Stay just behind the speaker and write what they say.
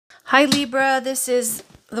Hi Libra, this is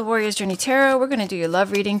the Warrior's Journey Tarot. We're going to do your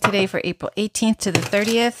love reading today for April 18th to the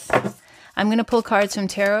 30th. I'm going to pull cards from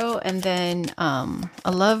tarot and then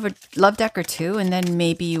a love deck or two, and then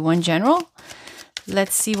maybe one general.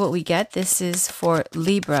 Let's see what we get. This is for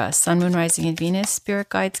Libra, Sun, Moon, Rising, and Venus. Spirit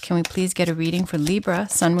guides, can we please get a reading for Libra,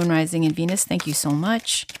 Sun, Moon, Rising, and Venus? Thank you so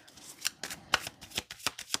much.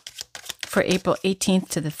 For April 18th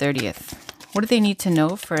to the 30th. What do they need to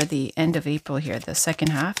know for the end of April here, the second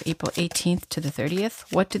half, April 18th to the 30th?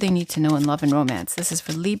 What do they need to know in love and romance? This is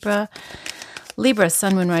for Libra. Libra,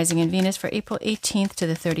 Sun, Moon, Rising, and Venus for April 18th to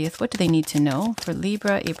the 30th. What do they need to know for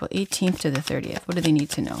Libra, April 18th to the 30th? What do they need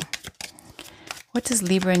to know? What does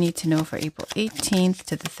Libra need to know for April 18th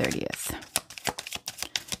to the 30th?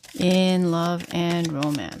 In love and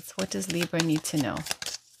romance. What does Libra need to know?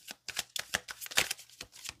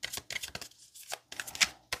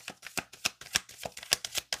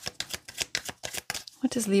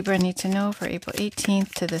 What does Libra need to know for April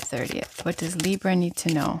 18th to the 30th? What does Libra need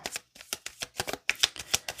to know?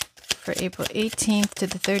 For April 18th to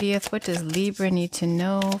the 30th, what does Libra need to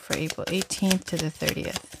know for April 18th to the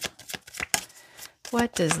 30th?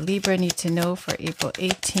 What does Libra need to know for April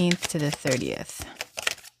 18th to the 30th?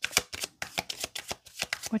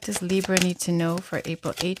 What does Libra need to know for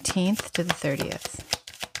April 18th to the 30th?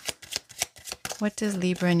 What does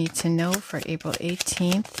Libra need to know for April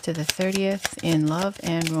 18th to the 30th in love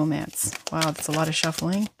and romance? Wow, that's a lot of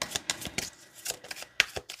shuffling.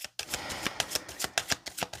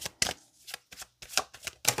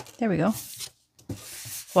 There we go.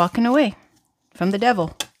 Walking away from the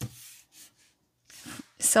devil.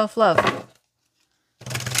 Self-love.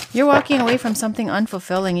 You're walking away from something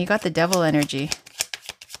unfulfilling. You got the devil energy.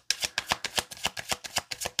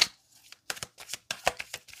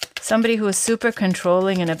 Somebody who is super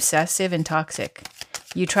controlling and obsessive and toxic.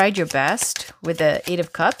 You tried your best with the 8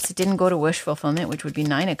 of Cups. It didn't go to wish fulfillment, which would be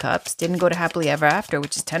 9 of Cups. Didn't go to happily ever after,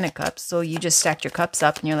 which is 10 of Cups. So you just stacked your cups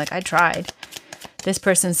up and you're like, I tried. This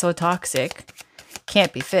person's so toxic.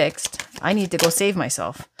 Can't be fixed. I need to go save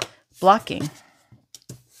myself. Blocking.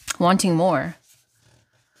 Wanting more.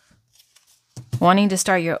 Wanting to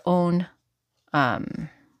start your own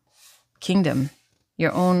kingdom.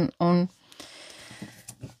 Your own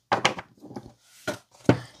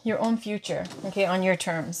future, okay, on your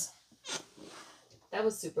terms. That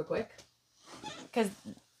was super quick. Because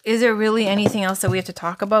is there really anything else that we have to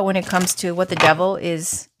talk about when it comes to what the devil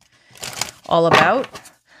is all about?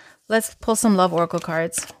 Let's pull some love oracle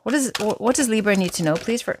cards. What does Libra need to know,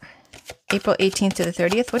 please, for April 18th to the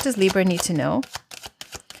 30th? What does Libra need to know?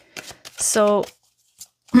 So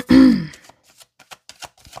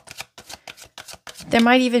there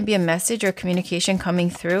might even be a message or communication coming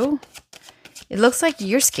through. It looks like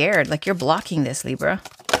you're scared, like you're blocking this, Libra.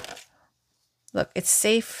 Look, it's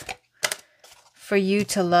safe for you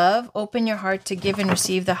to love. Open your heart to give and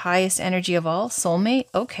receive the highest energy of all. Soulmate,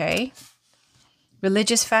 okay.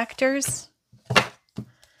 Religious factors.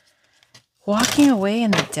 Walking away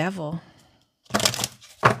in the devil.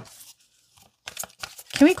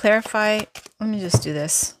 Can we clarify? Let me just do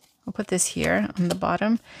this. I'll put this here on the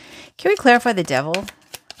bottom. Can we clarify the devil?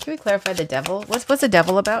 Can we clarify the devil? What's the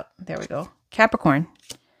devil about? There we go. Capricorn.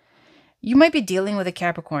 You might be dealing with a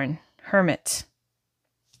Capricorn. Hermit.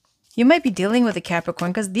 You might be dealing with a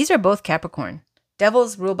Capricorn because these are both Capricorn.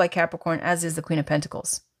 Devil's ruled by Capricorn, as is the Queen of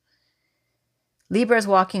Pentacles. Libra is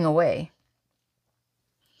walking away.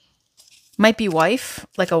 Might be wife,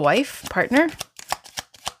 like a wife, partner.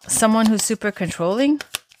 Someone who's super controlling.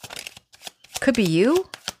 Could be you.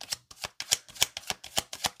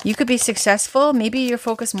 You could be successful. Maybe you're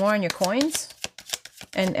focused more on your coins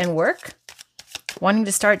and work. Wanting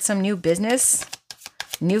to start some new business,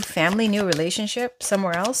 new family, new relationship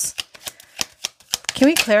somewhere else. Can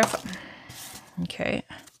we clarify? Okay.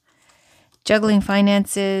 Juggling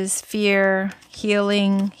finances, fear,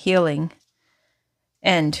 healing,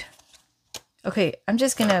 end. Okay, I'm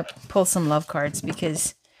just going to pull some love cards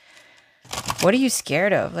because what are you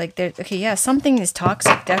scared of? Like, okay, yeah, something is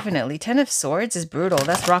toxic, definitely. 10 of Swords is brutal.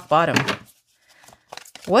 That's rock bottom.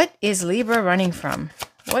 What is Libra running from?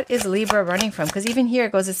 What is Libra running from? Because even here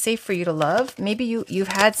it goes, it's safe for you to love. Maybe you've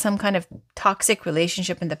had some kind of toxic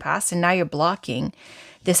relationship in the past and now you're blocking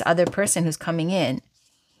this other person who's coming in.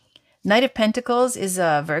 Knight of Pentacles is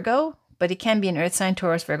a Virgo, but it can be an Earth sign,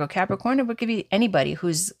 Taurus, Virgo, Capricorn. It could be anybody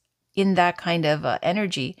who's in that kind of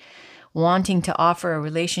energy, wanting to offer a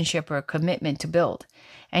relationship or a commitment to build.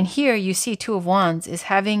 And here you see 2 of Wands is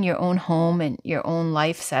having your own home and your own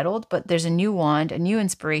life settled, but there's a new wand, a new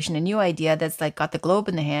inspiration, a new idea that's like got the globe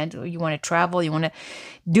in the hand. You want to travel, you want to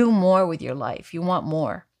do more with your life, you want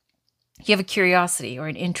more. You have a curiosity or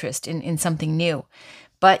an interest in something new,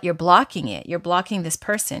 but you're blocking it. You're blocking this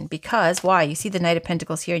person because why? You see the Knight of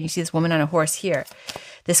Pentacles here and you see this woman on a horse here.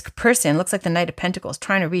 This person looks like the Knight of Pentacles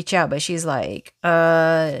trying to reach out, but she's like,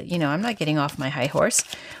 I'm not getting off my high horse.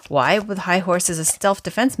 Why? With high horse is a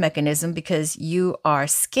self-defense mechanism because you are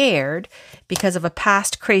scared because of a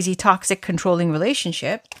past crazy, toxic, controlling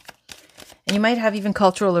relationship. And you might have even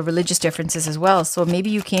cultural or religious differences as well. So maybe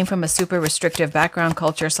you came from a super restrictive background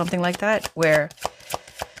culture or something like that, where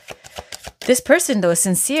this person, though, is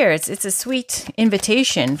sincere. It's a sweet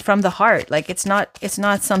invitation from the heart. Like it's not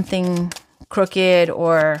something crooked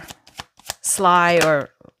or sly or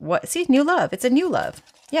what. See, new love. It's a new love.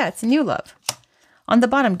 Yeah, it's a new love. On the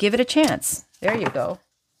bottom, give it a chance. There you go.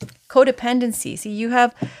 Codependency. See, you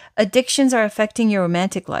have addictions are affecting your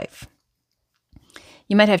romantic life.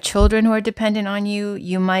 You might have children who are dependent on you.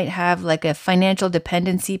 You might have like a financial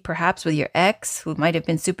dependency, perhaps with your ex, who might have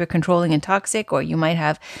been super controlling and toxic, or you might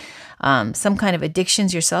have some kind of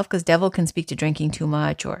addictions yourself, because devil can speak to drinking too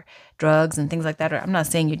much or drugs and things like that. Or I'm not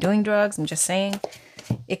saying you're doing drugs. I'm just saying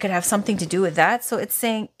it could have something to do with that. So it's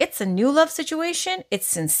saying it's a new love situation. It's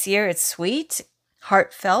sincere. It's sweet,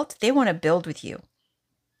 heartfelt. They want to build with you.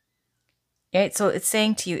 Right? So it's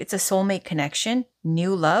saying to you, it's a soulmate connection,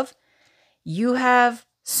 new love. You have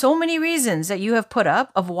so many reasons that you have put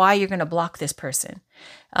up of why you're going to block this person.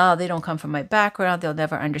 They don't come from my background. They'll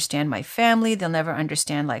never understand my family. They'll never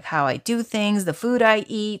understand like how I do things, the food I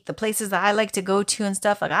eat, the places that I like to go to and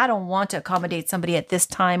stuff. Like I don't want to accommodate somebody at this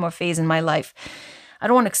time or phase in my life. I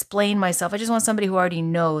don't want to explain myself. I just want somebody who already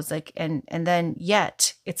knows. Like, and then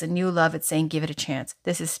yet it's a new love. It's saying, give it a chance.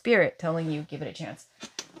 This is spirit telling you, give it a chance.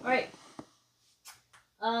 All right.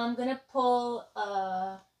 I'm going to pull,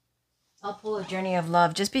 I'll pull a Journey of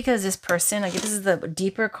Love just because this person, like this is the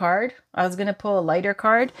deeper card. I was going to pull a lighter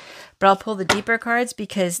card, but I'll pull the deeper cards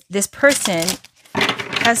because this person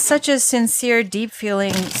has such a sincere, deep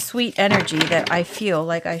feeling, sweet energy that I feel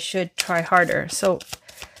like I should try harder. So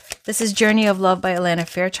this is Journey of Love by Alana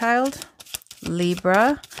Fairchild.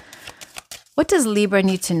 Libra. What does Libra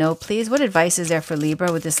need to know, please? What advice is there for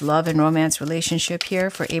Libra with this love and romance relationship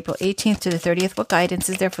here for April 18th to the 30th? What guidance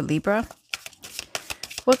is there for Libra?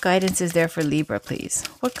 What guidance is there for Libra, please?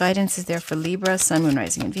 What guidance is there for Libra, Sun, Moon,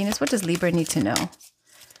 Rising, and Venus? What does Libra need to know?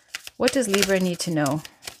 What does Libra need to know?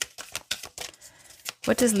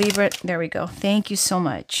 What does Libra... There we go. Thank you so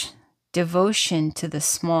much. Devotion to the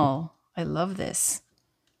small. I love this.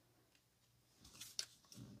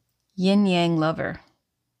 Yin Yang Lover.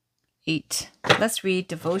 8. Let's read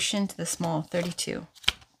Devotion to the Small. 32.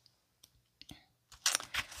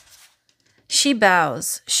 She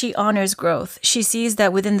bows, she honors growth. She sees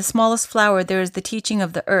that within the smallest flower there is the teaching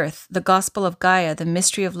of the earth, the gospel of Gaia, the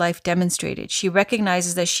mystery of life demonstrated. She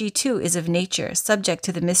recognizes that she too is of nature, subject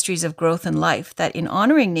to the mysteries of growth and life, that in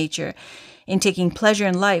honoring nature, in taking pleasure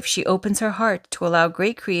in life, she opens her heart to allow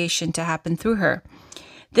great creation to happen through her.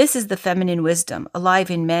 This is the feminine wisdom, alive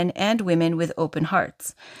in men and women with open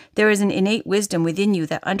hearts. There is an innate wisdom within you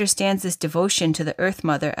that understands this devotion to the Earth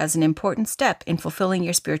Mother as an important step in fulfilling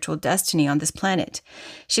your spiritual destiny on this planet.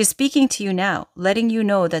 She is speaking to you now, letting you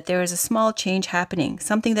know that there is a small change happening,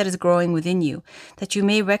 something that is growing within you, that you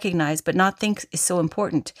may recognize but not think is so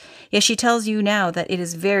important. Yet she tells you now that it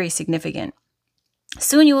is very significant.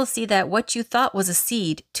 Soon you will see that what you thought was a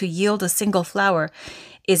seed to yield a single flower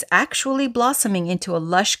is actually blossoming into a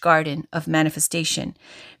lush garden of manifestation.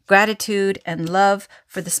 Gratitude and love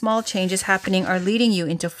for the small changes happening are leading you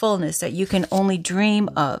into fullness that you can only dream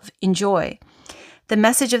of. Enjoy. The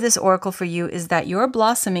message of this oracle for you is that your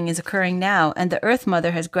blossoming is occurring now, and the Earth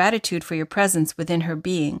Mother has gratitude for your presence within her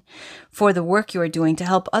being, for the work you are doing to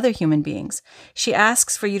help other human beings. She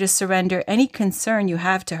asks for you to surrender any concern you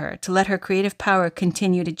have to her, to let her creative power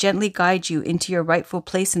continue to gently guide you into your rightful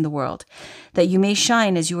place in the world, that you may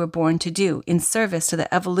shine as you were born to do, in service to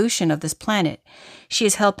the evolution of this planet. She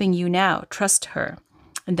is helping you now. Trust her.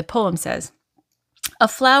 And the poem says, a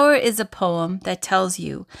flower is a poem that tells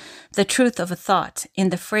you the truth of a thought in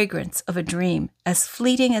the fragrance of a dream, as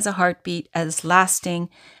fleeting as a heartbeat, as lasting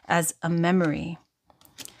as a memory.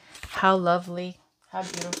 How lovely, how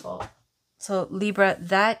beautiful. So Libra,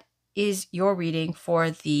 that is your reading for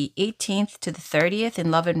the 18th to the 30th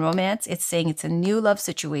in love and romance. It's saying it's a new love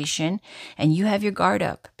situation and you have your guard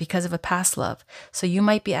up because of a past love. So you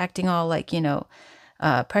might be acting all like,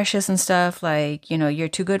 precious and stuff, like, you're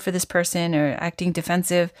too good for this person, or acting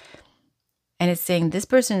defensive. And it's saying this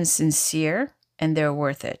person is sincere and they're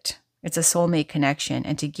worth it. It's a soulmate connection,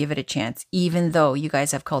 and to give it a chance, even though you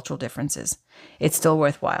guys have cultural differences, it's still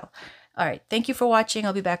worthwhile. All right. Thank you for watching.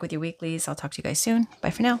 I'll be back with your weeklies. I'll talk to you guys soon. Bye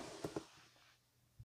for now.